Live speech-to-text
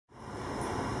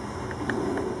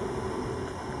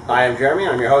Hi, I'm Jeremy.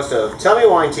 I'm your host of Tell Me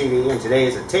Wine TV, and today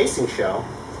is a tasting show.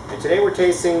 And today we're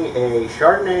tasting a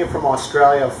Chardonnay from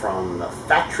Australia from the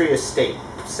Factory Estate,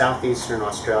 southeastern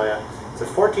Australia. It's a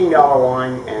 $14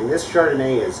 wine, and this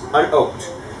Chardonnay is unoaked,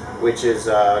 which is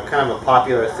kind of a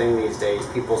popular thing these days.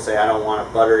 People say, I don't want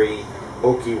a buttery,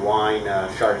 oaky wine,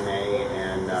 Chardonnay,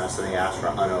 and so they ask for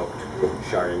unoaked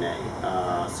Chardonnay.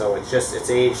 So it's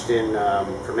aged in,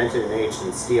 fermented and aged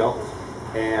in steel,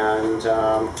 and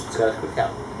it's got a good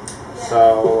cap.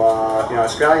 So,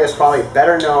 Australia is probably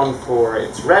better known for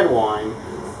its red wine,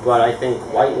 but I think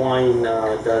white wine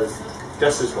does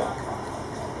just as well.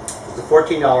 It's a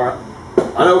 $14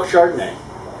 unoaked Chardonnay,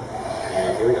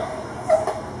 and here we go.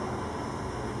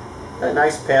 A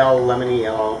nice pale lemony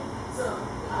yellow.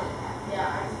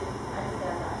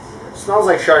 Smells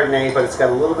like Chardonnay, but it's got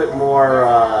a little bit more,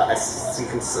 you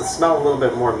can smell a little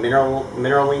bit more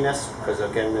mineraliness because,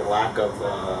 again, the lack of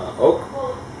oak.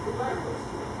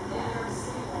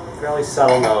 Fairly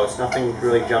subtle nose, nothing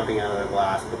really jumping out of the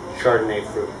glass, but Chardonnay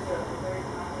fruit.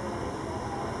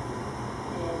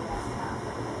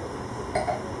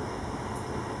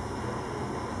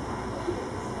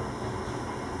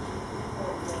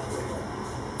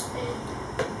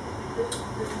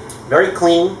 Very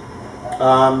clean.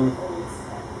 The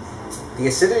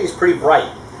acidity is pretty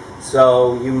bright,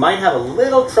 so you might have a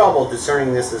little trouble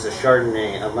discerning this as a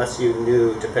Chardonnay unless you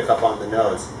knew to pick up on the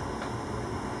nose.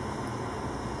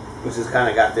 Which has kind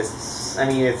of got this, I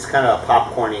mean, it's kind of a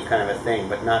popcorny kind of a thing,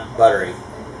 but not buttery.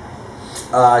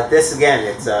 This, again,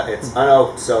 it's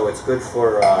unoaked, so it's good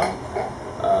for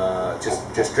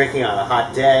just drinking on a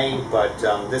hot day, but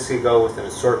this could go with an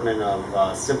assortment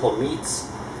of simple meats,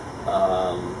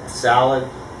 salad,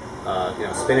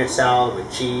 spinach salad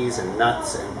with cheese and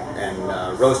nuts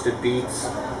and roasted beets.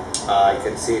 You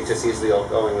can see it just easily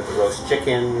going with the roast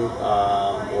chicken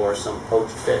or some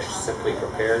poached fish, simply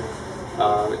prepared.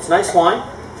 It's nice wine,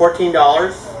 $14.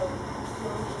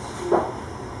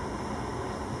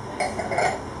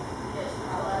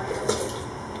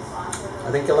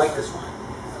 I think you'll like this wine.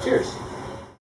 Cheers.